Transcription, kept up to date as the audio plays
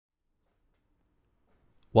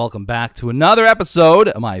Welcome back to another episode,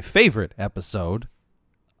 my favorite episode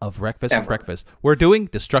of Wreckfest and Breakfast. We're doing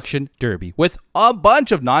Destruction Derby with a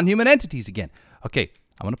bunch of non-human entities again. Okay,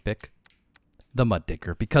 I'm going to pick the Mud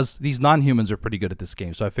Digger because these non-humans are pretty good at this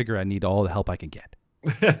game, so I figure I need all the help I can get.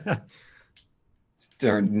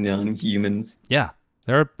 Darn non-humans. Yeah,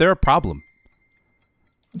 they're a problem.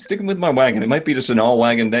 I'm sticking with my wagon. It might be just an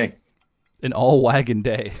all-wagon day. An all-wagon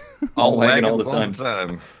day. all wagon all the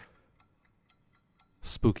time.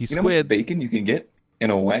 Spooky You know how much squid. bacon you can get in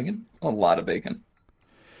a wagon? A lot of bacon.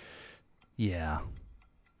 Yeah.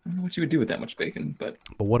 I don't know what you would do with that much bacon, but...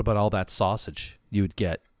 But what about all that sausage you would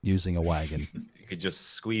get using a wagon? You could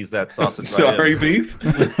just squeeze that sausage Sorry, right in. beef?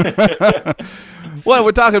 What,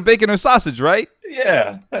 we're talking bacon or sausage, right?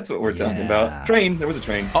 Yeah, that's what we're talking about. Train. There was a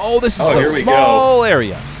train. Oh, this is here a we small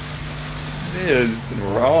area. It is. And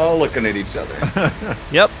we're all looking at each other.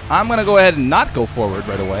 Yep, I'm going to go ahead and not go forward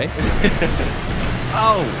right away.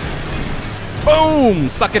 Oh! Boom!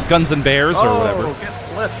 Suck it, guns and bears, or whatever. Get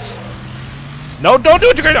flipped! No, don't do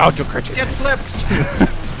it! Get flipped!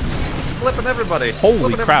 Flipping everybody. Holy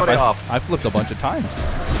Flipping crap, everybody off. I flipped a bunch of times.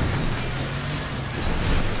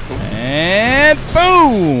 And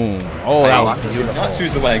boom! Oh, that was I did beautiful. not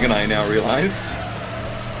choose the wagon, I now realize.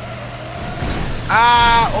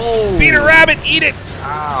 Ah! Oh! Beat a rabbit, eat it!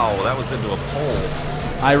 Ow, that was into a pole.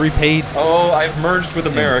 I repaid. Oh, I've merged with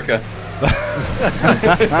America.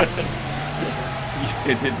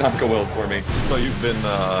 It did not go well for me. So you've been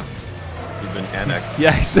annexed.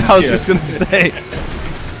 Yes, I was just gonna say.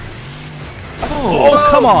 Oh,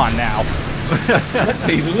 come on now. Let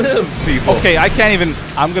me live, people. Okay, I can't even.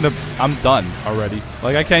 I'm done already.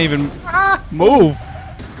 Like I can't even move.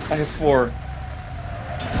 I have 4.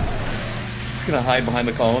 Just gonna hide behind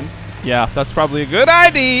the columns. Yeah, that's probably a good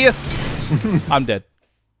idea. I'm dead.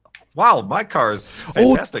 Wow, my car is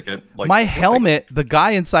fantastic. My helmet, the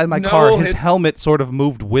guy inside my car, his helmet sort of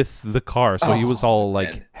moved with the car, so he was all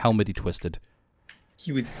like helmety twisted.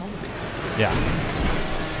 He was helmeted. Yeah.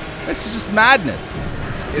 It's just madness.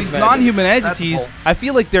 These madness. non-human entities, I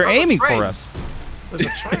feel like they're aiming for us. There's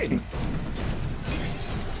a train.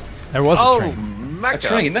 There was a Oh, train. A Mecca.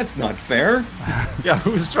 train? That's not fair. Yeah,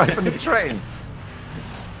 who's driving the train?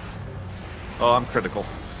 Oh, I'm critical.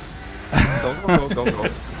 Go.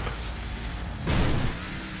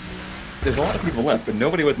 There's a lot of people left, but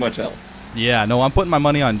nobody with much health. Yeah, no, I'm putting my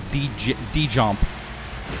money on D-Jump.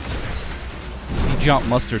 D-Jump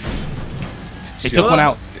mustard. They took one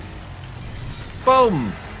out.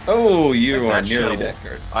 Boom! Oh, you are That nearly shell. dead,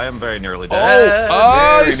 Kurt. I am very nearly dead.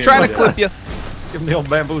 Oh, he's very trying to nearly clip you. Give him the old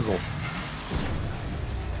bamboozle.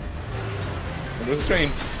 Oh, there's a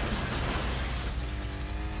train.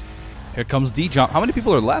 Here comes D-Jump. How many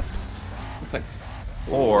people are left? Looks like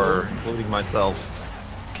 4, including myself.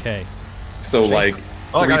 Okay. so like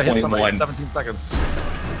Oh, I gotta hit somebody in 3.1. 17 seconds. Here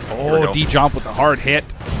we Oh, go. D-Jump with a hard hit.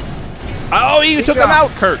 Oh, you took him out,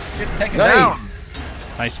 Kurt. Get taken down. Nice.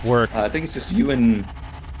 Nice work. I think it's just you and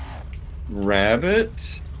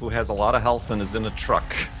Rabbit. Who has a lot of health and is in a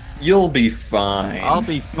truck. You'll be fine. I'll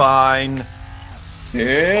be fine.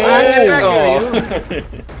 Oh.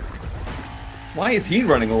 Why is he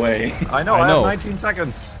running away? I know, I have 19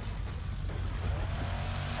 seconds.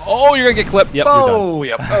 Oh, you're going to get clipped. Yep, you're done. Oh,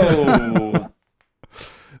 yep. Oh.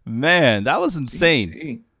 Man, that was insane.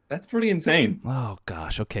 Gee, that's pretty insane. Oh,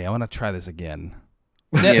 gosh. Okay, I want to try this again.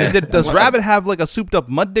 Yeah. Does Rabbit have like a souped up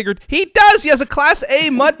mud digger? He does. He has a Class A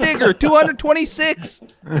mud digger, 226.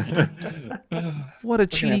 What a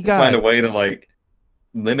cheaty guy. Find a way to like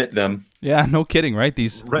limit them. Yeah, no kidding, right?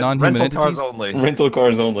 These non-human rental entities. cars only. Rental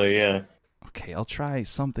cars only. Yeah. Okay, I'll try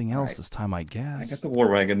something else Right. this time, I I guess. got the war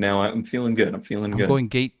wagon now. I'm feeling good. I'm feeling I'm good. going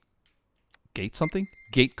gate something?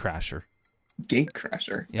 Gate crasher. Gate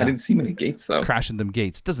crasher. Yeah. I didn't see many gates though. Crashing them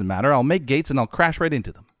gates. Doesn't matter. I'll make gates and I'll crash right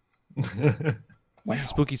into them. Wow.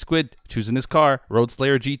 Spooky Squid choosing his car. Road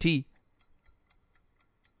Slayer GT.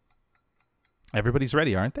 Everybody's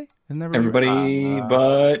ready, aren't they? Isn't Everybody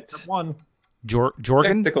but One.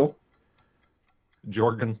 Jorgen? Tactical.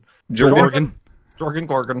 Jorgen. Jorgen. Jorgen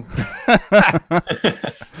Gorgon.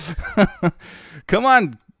 Come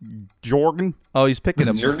on, Jorgen. Oh, he's picking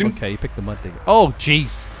him. Jorgen? Okay, he picked the mud digger. Oh,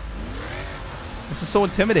 jeez. This is so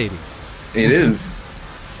intimidating. It is.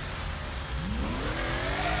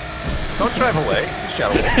 Don't drive away.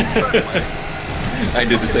 Shadow. I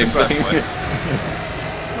did the same thing.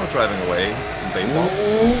 There's no driving away in baseball.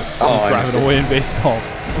 Oh, Driving away in baseball.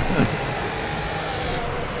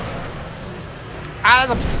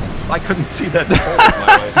 I couldn't see that pole in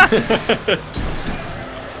my way.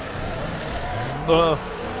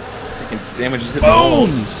 Freaking damages hit Boom!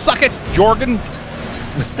 Suck it, Jorgen.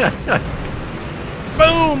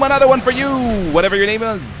 Boom! Another one for you, whatever your name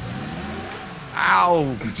is.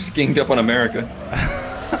 Ow! You just ganged up on America.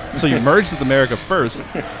 So you merged with America first.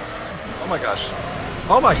 Oh my gosh.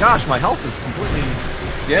 Oh my gosh, my health is completely...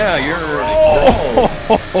 Yeah, you're... Oh!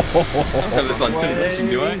 I don't have this on simulation,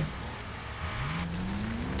 do I?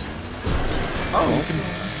 Oh, you can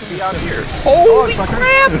be out of here. Holy suckers.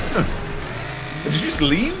 crap! Did you just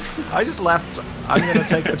leave? I just left. I'm gonna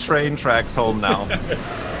take the train tracks home now.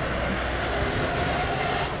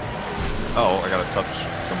 Oh, I gotta touch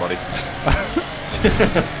somebody.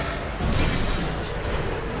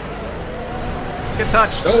 Get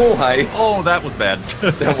touched. Oh, hi. Oh, that was bad.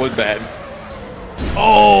 That was bad.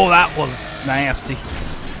 Oh, that was nasty.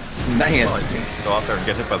 Well, I Nasty. need to go out there and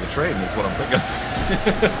get hit by the train is what I'm thinking.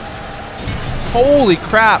 Holy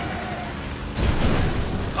crap!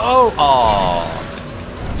 Oh, aw.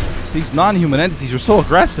 These non-human entities are so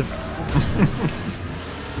aggressive.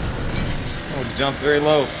 Oh, the jump's very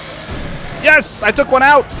low. Yes, I took one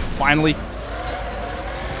out. Finally.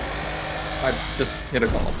 I just hit a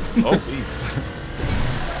call.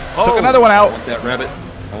 Oh, Took another one I out. want that rabbit.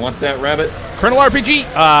 I want that rabbit. Colonel RPG.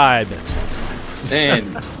 I missed.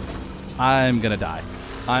 And I'm gonna die.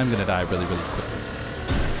 I'm gonna die really, really quickly.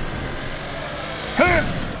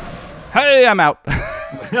 Hey, I'm out.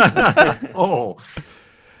 Oh.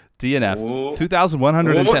 DNF. Whoa.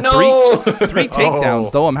 2,110. Whoa, no! Three takedowns, Oh.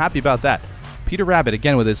 though. I'm happy about that. Peter Rabbit,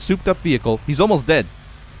 again, with his souped-up vehicle. He's almost dead.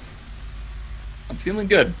 I'm feeling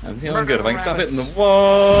good. I'm feeling Murder good. If I can stop rabbits. hitting the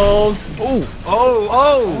walls. Oh,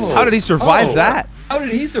 Oh. how did he survive Oh. that? How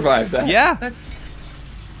did he survive that? Yeah. That's.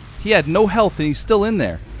 He had no health, and he's still in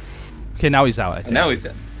there. Okay, now he's out, I think. And now he's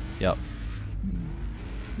dead. Yep.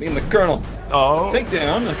 Me and the Colonel. Oh.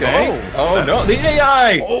 Takedown. Okay. Oh. Oh no, the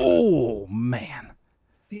AI. Oh, man.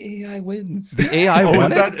 The AI wins. The AI Oh, is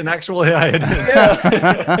won it? that an actual AI? It is.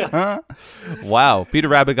 Yeah. Wow. Peter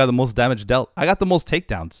Rabbit got the most damage dealt. I got the most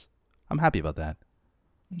takedowns. I'm happy about that.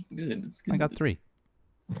 Good. It's good. I got 3.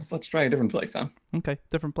 Let's try a different place, huh? Okay,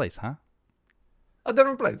 different place, huh? A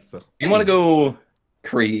different place. So. Do you want to go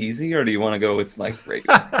crazy or do you want to go with like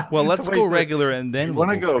regular? Well, let's Wait, go so regular and then You we'll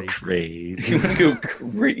want to go crazy. crazy? you want to go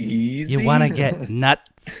crazy? You want to get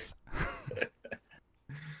nuts?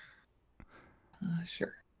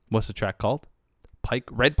 Sure. What's the track called?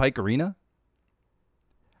 Red Pike Arena?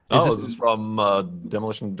 Oh, this- this is from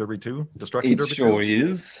Demolition Derby 2? Destruction It Derby sure 2?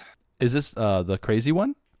 is. Is this the crazy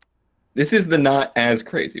one? This is the not as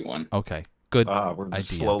crazy one. Okay, good. We're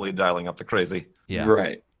just idea. slowly dialing up the crazy. Yeah.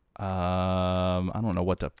 Right. I don't know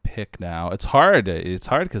what to pick now. It's hard. It's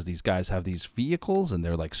hard because these guys have these vehicles and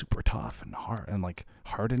they're like super tough and hard and like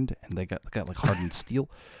hardened and they got like hardened steel.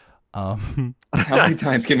 How many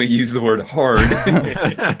times can we use the word hard?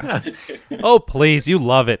 Oh please, you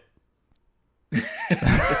love it.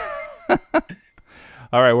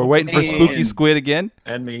 All right, we're waiting for Spooky And- Squid again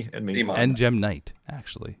And me. Demon. and Gem Knight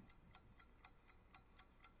actually.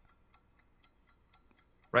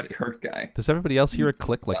 Right. Hurt guy. Does everybody else hear a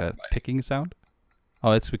click like a ticking sound?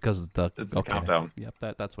 Oh, it's because the It's the countdown. Yep,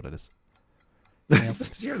 that's what it is. Did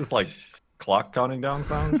you hear this like clock counting down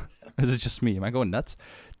sound? Is it just me? Am I going nuts?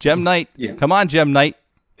 Gem Knight, Yes. come on, Gem Knight.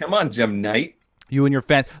 Come on, Gem Knight. You and your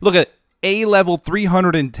fan. Look at it. A level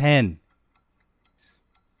 310.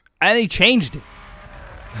 And he changed it.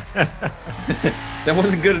 That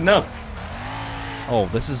wasn't good enough. Oh,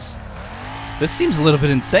 this seems a little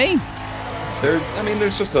bit insane. There's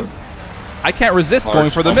just a. I can't resist Harsh.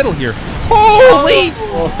 going for the middle here. Holy!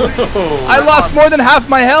 I lost more than half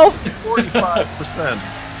my health.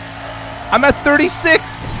 45%. I'm at 36.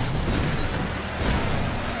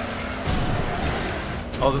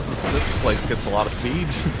 Oh, this place gets a lot of speed.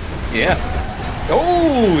 Yeah.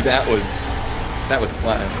 Oh, that was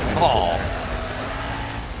class.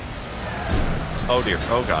 Oh dear.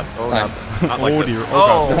 Oh god. Oh, not like Oh this. dear.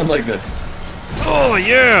 Oh, Not like this. Oh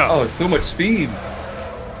yeah. Oh, so much speed.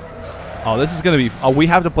 Oh, this is gonna be. Oh, we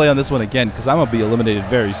have to play on this one again because I'm gonna be eliminated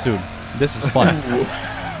very soon. This is fun.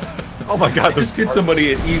 Oh my god. I just hit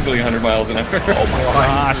somebody at easily 100 miles an hour. Oh my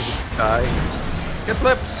gosh. Sky. Get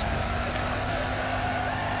flips.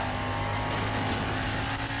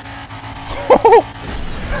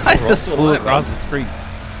 I just also flew alive, across huh? the screen.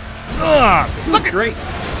 Ugh, suck it. Great.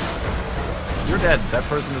 You're dead. That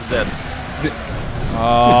person is dead.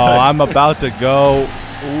 Oh, I'm about to go.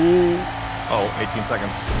 Ooh. Oh, 18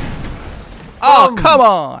 seconds. Oh, come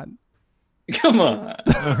on. Come on.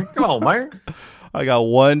 Come on, man. I got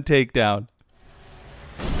one takedown.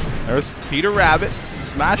 There's Peter Rabbit.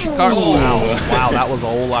 Smashing car. Oh. Wow, that was a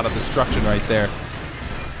whole lot of destruction right there.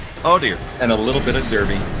 Oh dear. And a little bit of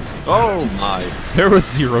derby. Oh my. There was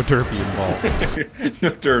zero derby involved. No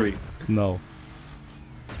derby. No.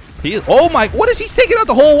 Oh my! What is he taking out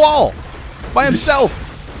the whole wall by himself?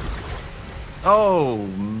 Oh,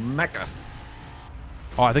 Mecca.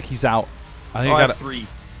 Oh, I think he's out. I think I I got have 3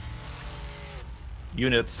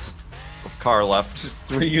 units of car left. Just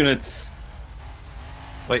 3 units.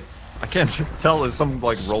 Wait, I can't tell. There's some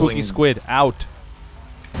like rolling. Spooky squid out.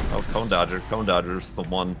 Oh, Cone Dodger. Cone Dodger's the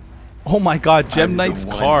one. Oh my God! Gem I'm the Knight's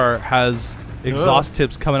one. car has exhaust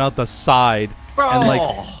tips coming out the side and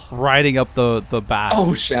like riding up the back.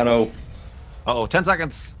 Oh, Shadow. Uh oh, 10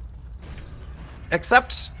 seconds.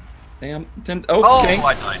 Except. Damn. Oh, Okay.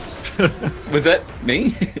 I died. Was that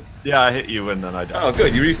me? Yeah, I hit you and then I died. Oh,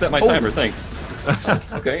 good. You reset my timer. Thanks.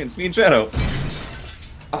 Okay, it's me and Shadow.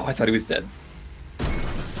 Oh, I thought he was dead.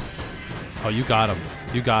 Oh, you got him.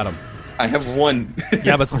 You got him. I have 1.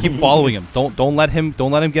 Yeah, but keep following him. Don't let him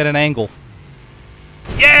get an angle.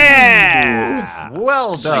 Yeah!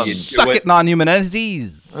 Well done. Suck it, non-human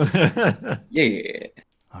entities. Yeah.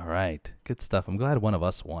 All right, good stuff. I'm glad one of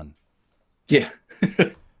us won. Yeah.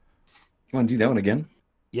 You want to do that one again?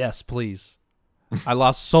 Yes, please. I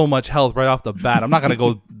lost so much health right off the bat. I'm not gonna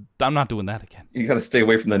go. I'm not doing that again. You got to stay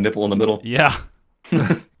away from the nipple in the middle. Yeah.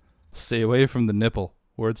 Stay away from the nipple.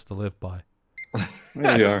 Words to live by.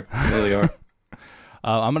 Really are. Really are.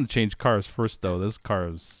 I'm gonna change cars first, though. This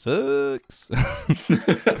car sucks.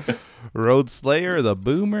 Road Slayer, the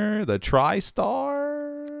Boomer, the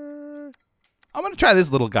TriStar. I'm gonna try this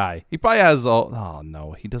little guy. He probably has all. Oh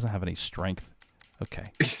no, he doesn't have any strength. Okay.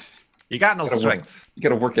 You got no strength. You got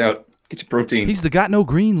to work out. Get your protein. He's the got no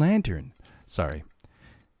Green Lantern. Sorry,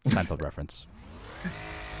 Seinfeld reference.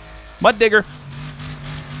 Mud Digger.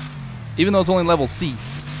 Even though it's only level C.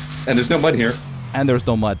 And there's no mud here. And there's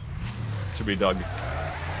no mud. To be dug.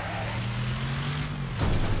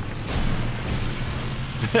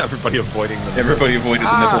 Everybody avoiding the. Everybody avoided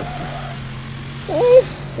the nipple.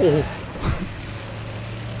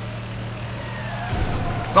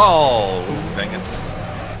 Oh, dang it.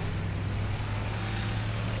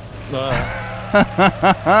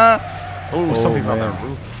 Oh, something's on that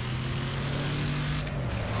roof.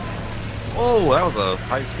 Oh, that was a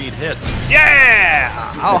high-speed hit.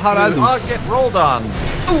 Yeah! Oh, how did I lose? Oh, get rolled on.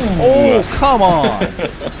 Oh, come on.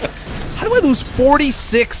 How do I lose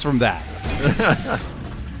 46 from that?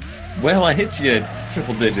 Well, I hit you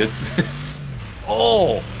triple digits.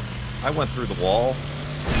 Oh, I went through the wall.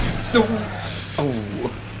 Oh.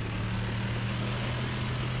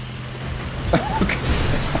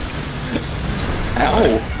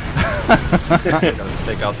 Ow. Gotta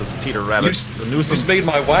take out this Peter Rabbit. The You nuisance. just made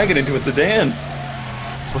my wagon into a sedan.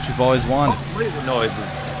 That's what you've always wanted. Oh, play the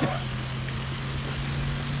noises.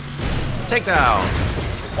 Takedown.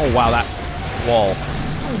 Oh, wow, that wall.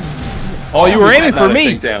 Oh, you were aiming for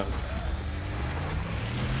me. Down.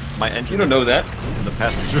 My engine. You don't know that. In the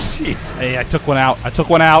passenger seats. Hey, I took one out. I took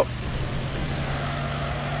one out.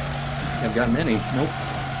 I've got many. Nope.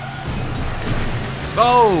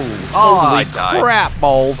 Oh, Holy I died. crap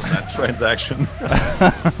balls. That transaction.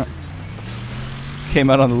 Came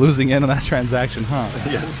out on the losing end of that transaction, huh?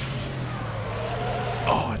 Yes.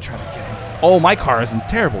 Oh, I tried to get him. Oh, my car is in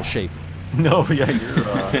terrible shape. No, yeah,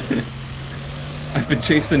 you're. I've been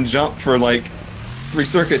chasing jump for like 3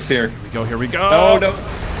 circuits here. Here we go, here we go. Oh, no.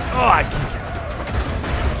 Oh, I can't get it.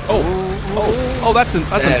 Oh, that's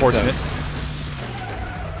unfortunate.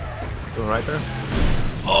 Going right there.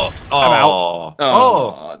 Oh, I'm out.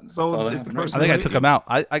 Oh, so is the person? I think I took him out.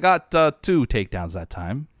 I got 2 takedowns that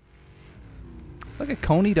time. Look at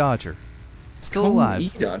Coney Dodger. Still alive.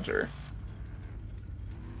 E-Dodger.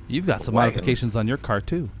 You've got some Wagon. modifications on your car,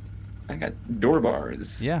 too. I got door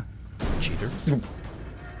bars. Yeah. Cheater. Ooh,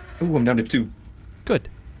 I'm down to 2. Good.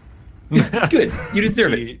 Good. You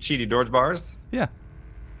deserve it. Cheaty Dorge bars. Yeah.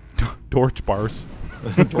 Dorch bars.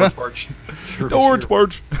 Dorge barge. Dorch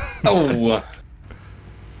bars. Oh.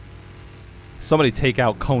 Somebody take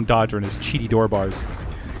out Cone Dodger and his cheaty door bars.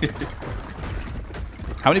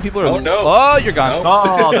 How many people are? Oh, no. Oh, you're gone. No.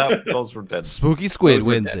 Oh, those were dead. Spooky Squid Those were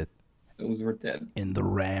wins dead. it Those were dead. in the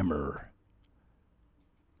rammer.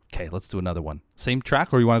 Okay, let's do another one. Same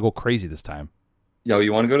track, or you want to go crazy this time? Yo,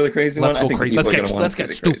 you want to go to the crazy Let's one? go I think crazy. people Let's are get- gonna wanna let's see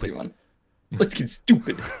get the crazy stupid. one. Let's get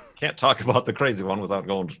stupid. Can't talk about the crazy one without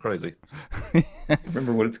going crazy.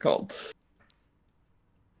 Remember what it's called.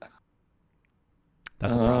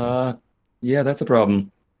 That's a problem. Yeah, that's a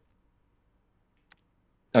problem.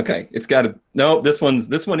 Okay, it's got to. No, this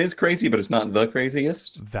one is crazy, but it's not the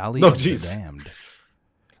craziest. Valley No, of jeez. the Damned.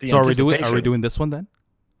 The So are we anticipation. doing this one then?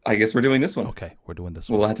 I guess we're doing this one. Okay, we're doing this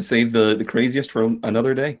We'll one. have to save the craziest for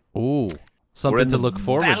another day. Ooh, We're something in to the look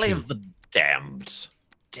forward Valley to. of the Damned.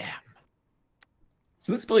 Damn.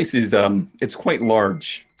 So this place is it's quite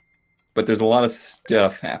large. but there's a lot of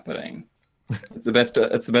stuff happening. It's the best.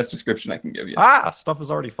 It's the best description I can give you. Ah, stuff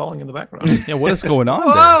is already falling in the background. Yeah, what is going on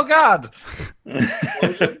Oh God!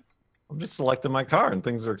 Explosion. I'm just selecting my car and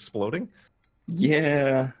things are exploding.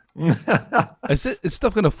 Yeah, there? Is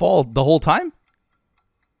stuff going to fall the whole time?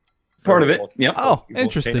 part of it. Yep. Oh,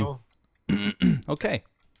 interesting. Okay.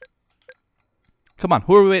 Come on,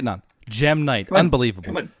 who are we waiting on? Gem Knight. Come on, Unbelievable.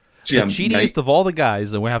 Come on, The Gem cheatiest Knight. of all the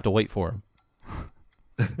guys, and we have to wait for him.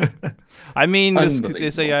 I mean, this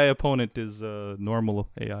Unbelievable. AI opponent is a normal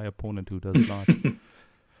AI opponent who does not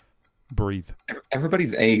breathe.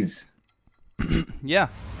 Everybody's A's. Yeah.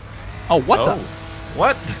 Oh, what the?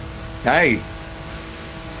 What? Hey,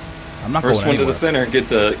 I'm not first going one to anywhere. the center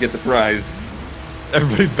gets a prize.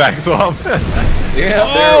 Everybody backs off. Yeah,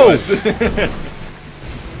 Oh! there it was.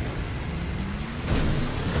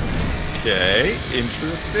 Okay,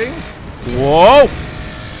 interesting. Whoa!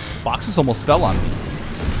 Boxes almost fell on me.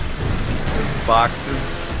 There's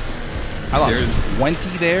boxes. I lost There's-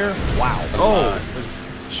 20 there. Wow. Oh, there's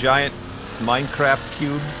giant Minecraft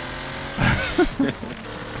cubes.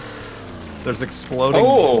 There's exploding.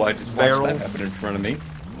 Oh, I just watched barrels. that happen in front of me.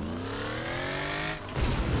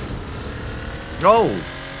 Oh,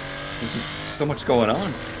 There's just so much going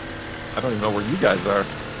on. I don't even know where you guys are.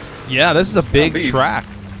 Yeah, this is a big beef. track.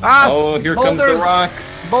 Ah, Oh, here comes the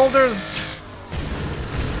rocks. Boulders.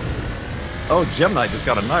 Oh, Gem Knight just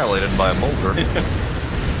got annihilated by a boulder.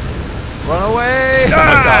 Run away!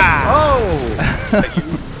 Ah!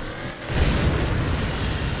 Oh!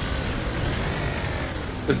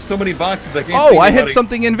 There's so many boxes I can't see Oh, I hit anybody.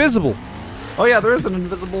 something invisible. Oh yeah, there is an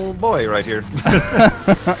invisible boy right here.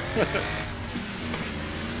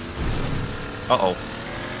 Uh-oh.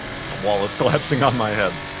 A wall is collapsing on my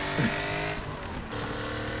head.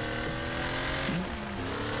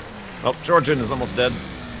 Oh, Georgian is almost dead.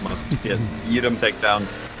 Must get Eat 'em. take down.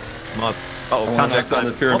 Must. I Oh, wanna contact knock down time.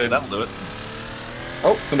 this pyramid. Oh, that'll do it.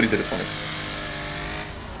 Oh, somebody did it for me.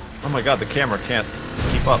 Oh my god, the camera can't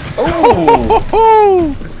keep up. Oh,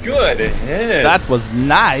 Oh, good hit. that was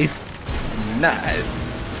nice. nice.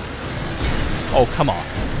 Oh, come on.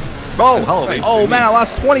 Oh, hello. Right. Oh, man, I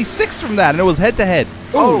lost 26 from that, and it was head-to-head.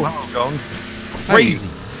 Oh, hello, Joan. Crazy.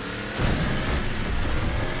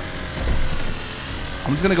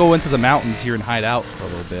 I'm just going to go into the mountains here and hide out for a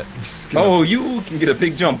little bit. Oh, you can get a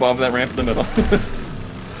big jump off that ramp in the middle.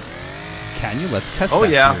 Can you? Let's test Oh that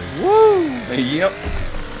yeah. theory. Woo! Yep.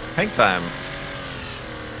 Hank time.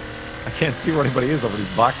 I can't see where anybody is over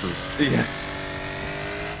these boxes. Yeah.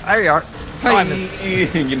 There you are. Oh, I Hi. missed.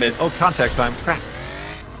 You missed. Oh, contact time. Crap.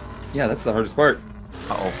 Yeah, that's the hardest part.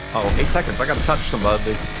 Uh-oh. Uh-oh. 8 seconds. I gotta touch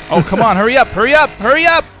somebody. Oh, come on. Hurry up. Hurry up. Hurry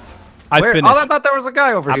up. I Where? finished. Oh, I thought there was a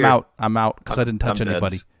guy over I'm here. out. I'm out because I didn't touch I'm dead.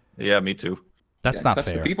 anybody. Yeah, me too. That's Yeah, not touch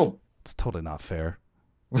the fair. people. It's totally not fair.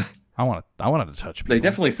 I wanted to touch people. They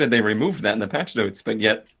definitely said they removed that in the patch notes, but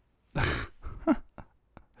yet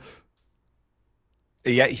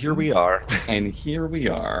Yeah, here we are. and here we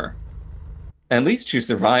are. At least you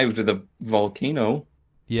survived the volcano.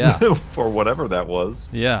 Yeah. For whatever that was.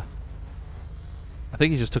 Yeah. I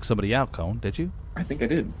think you just took somebody out, Cone. Did you? I think I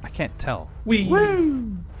did. I can't tell. We.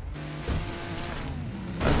 Woo!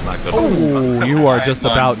 That's not good. Oh, you are just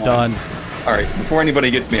I'm on about one. done. All right, before anybody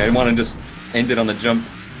gets me, I want to just end it on the jump.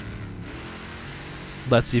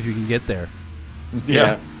 Let's see if you can get there.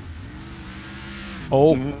 Yeah.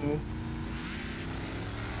 Oh,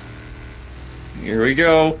 Here we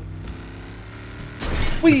go.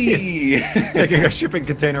 Whee! He's taking a shipping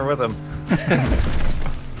container with him.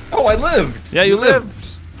 Oh, I lived. yeah, you lived.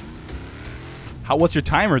 What's your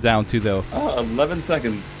timer down to, though? Oh, 11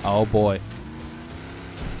 seconds. Oh, boy.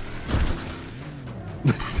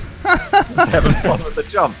 Just having fun with the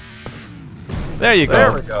jump. There you go.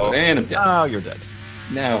 There we go. And I'm dead. Now you're dead.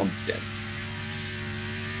 Now I'm dead.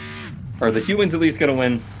 Are the humans at least gonna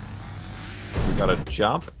win? We got a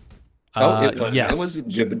jump. Yes. It was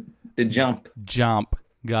the jump. Jump.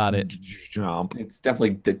 Got it. Jump. It's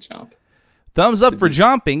definitely the jump. Thumbs up for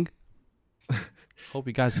jumping. Hope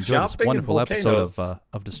you guys enjoyed this Jumping in wonderful episode volcanoes.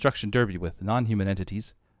 of Destruction Derby with non-human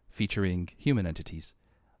entities featuring human entities.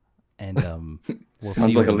 And we'll see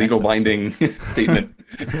Sounds you like a in the legal next binding statement.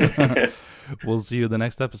 episode. We'll see you in the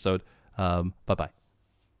next episode. Bye-bye.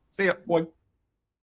 See ya. What?